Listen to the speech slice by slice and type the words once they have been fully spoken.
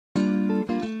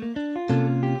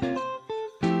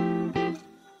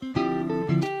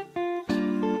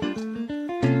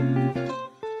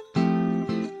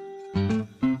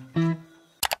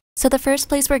So the first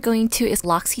place we're going to is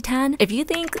L'Occitane. If you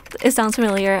think it sounds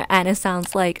familiar and it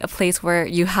sounds like a place where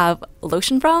you have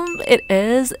lotion from, it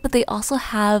is, but they also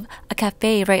have a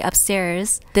cafe right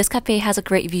upstairs. This cafe has a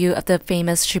great view of the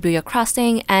famous Shibuya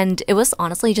crossing, and it was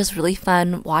honestly just really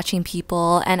fun watching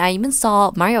people, and I even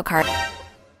saw Mario Kart.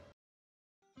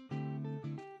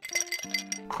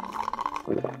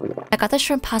 I got the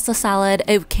shrimp pasta salad.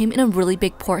 It came in a really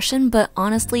big portion, but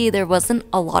honestly there wasn't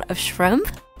a lot of shrimp.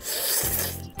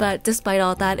 But despite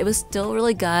all that, it was still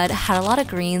really good. Had a lot of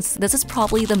greens. This is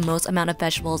probably the most amount of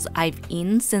vegetables I've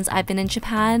eaten since I've been in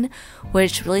Japan,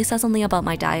 which really says something about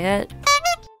my diet.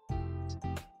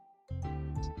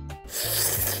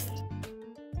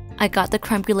 I got the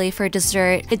creme brulee for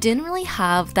dessert. It didn't really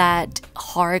have that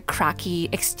hard, cracky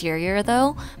exterior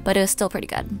though, but it was still pretty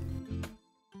good.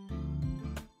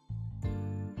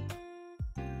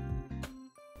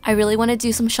 I really want to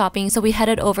do some shopping, so we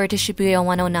headed over to Shibuya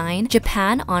 109.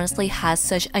 Japan honestly has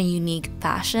such a unique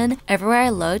fashion. Everywhere I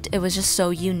looked, it was just so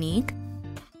unique.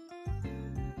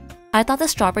 I thought the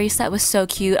strawberry set was so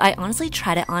cute. I honestly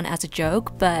tried it on as a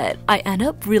joke, but I ended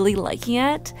up really liking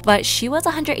it. But she was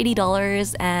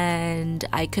 $180 and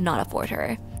I could not afford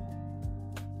her.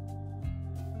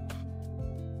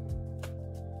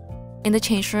 In the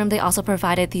change room, they also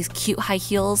provided these cute high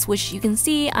heels, which you can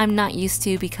see I'm not used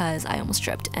to because I almost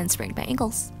tripped and sprained my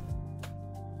ankles.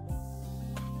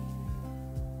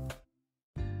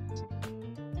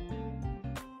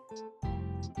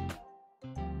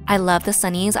 I love the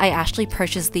sunnies. I actually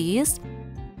purchased these.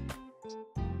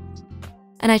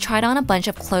 And I tried on a bunch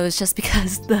of clothes just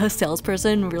because the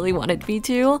salesperson really wanted me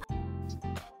to.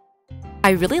 I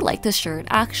really like this shirt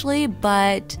actually,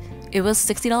 but it was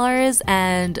 $60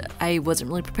 and I wasn't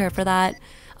really prepared for that. I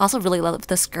also really loved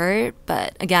the skirt,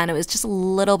 but again, it was just a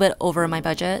little bit over my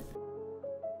budget.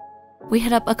 We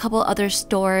hit up a couple other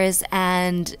stores,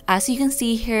 and as you can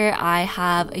see here, I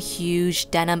have a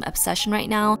huge denim obsession right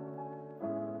now.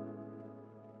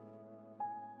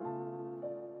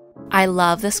 I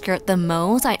love the skirt the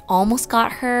most. I almost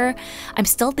got her. I'm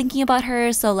still thinking about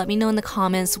her, so let me know in the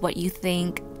comments what you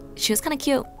think. She was kind of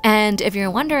cute. And if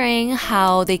you're wondering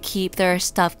how they keep their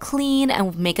stuff clean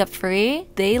and makeup free,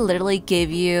 they literally give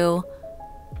you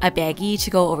a baggie to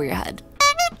go over your head.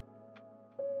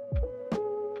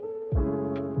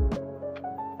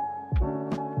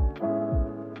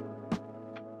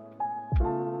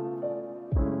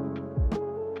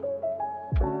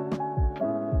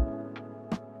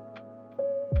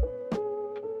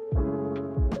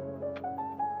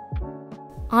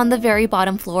 On the very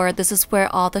bottom floor, this is where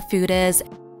all the food is.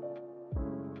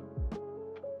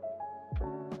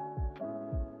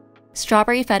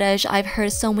 Strawberry fetish, I've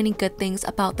heard so many good things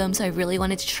about them, so I really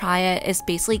wanted to try it. It's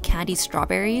basically candied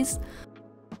strawberries.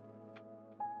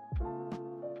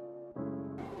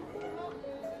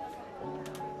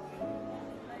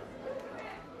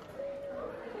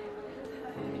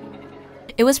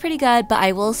 It was pretty good, but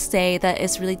I will say that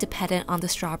it's really dependent on the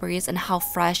strawberries and how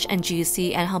fresh and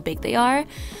juicy and how big they are.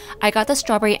 I got the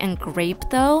strawberry and grape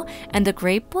though, and the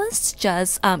grape was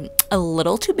just a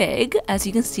little too big. As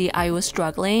you can see, I was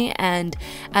struggling, and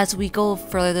as we go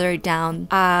further down,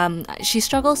 she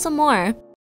struggles some more.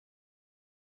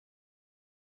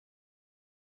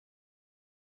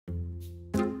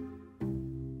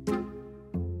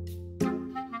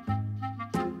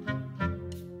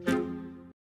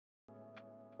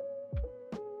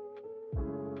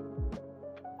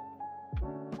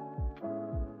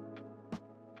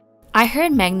 I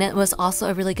heard Magnet was also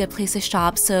a really good place to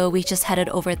shop, so we just headed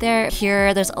over there.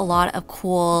 Here, there's a lot of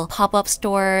cool pop-up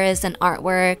stores and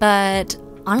artwork, but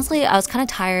honestly, I was kind of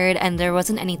tired and there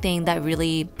wasn't anything that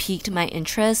really piqued my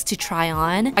interest to try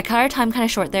on. I cut our time kind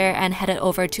of short there and headed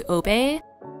over to Obe.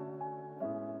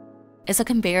 It's a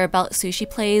conveyor belt sushi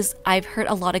place. I've heard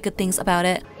a lot of good things about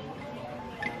it.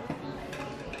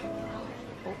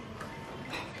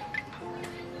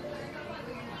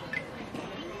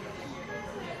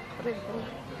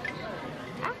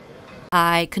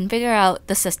 I couldn't figure out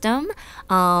the system.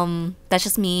 That's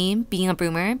just me being a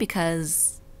boomer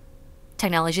because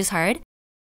technology is hard.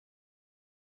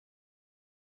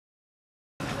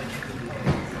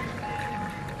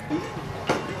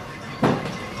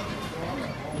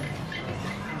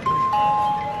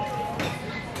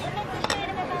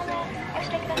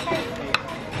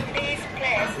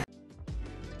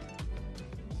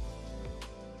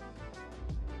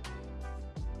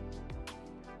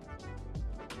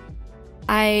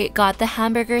 I got the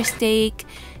hamburger steak,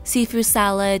 seafood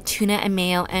salad, tuna and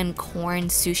mayo, and corn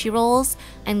sushi rolls,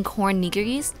 and corn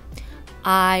nigiris.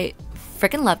 I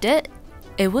freaking loved it.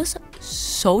 It was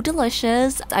so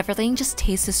delicious. Everything just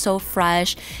tasted so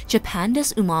fresh. Japan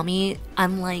does umami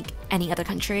unlike any other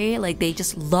country. Like, they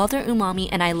just love their umami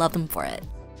and I love them for it.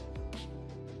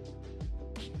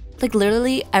 Like,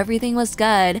 literally everything was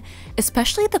good,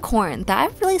 especially the corn.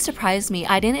 That really surprised me.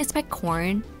 I didn't expect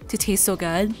corn to taste so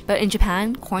good, but in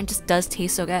Japan, corn just does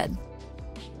taste so good.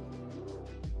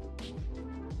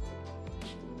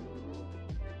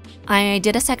 I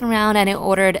did a second round and I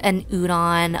ordered an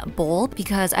udon bowl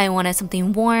because I wanted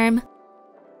something warm.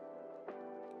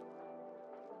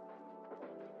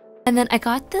 And then I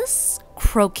got this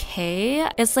croquet.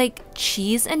 It's like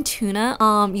cheese and tuna.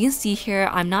 You can see here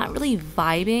I'm not really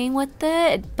vibing with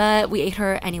it, but we ate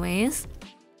her anyways.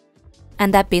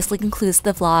 And that basically concludes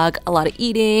the vlog. A lot of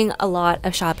eating, a lot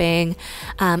of shopping.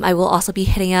 I will also be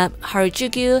hitting up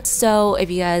Harajuku. So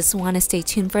if you guys want to stay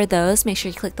tuned for those, make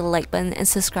sure you click the like button and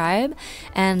subscribe.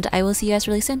 And I will see you guys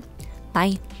really soon.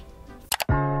 Bye.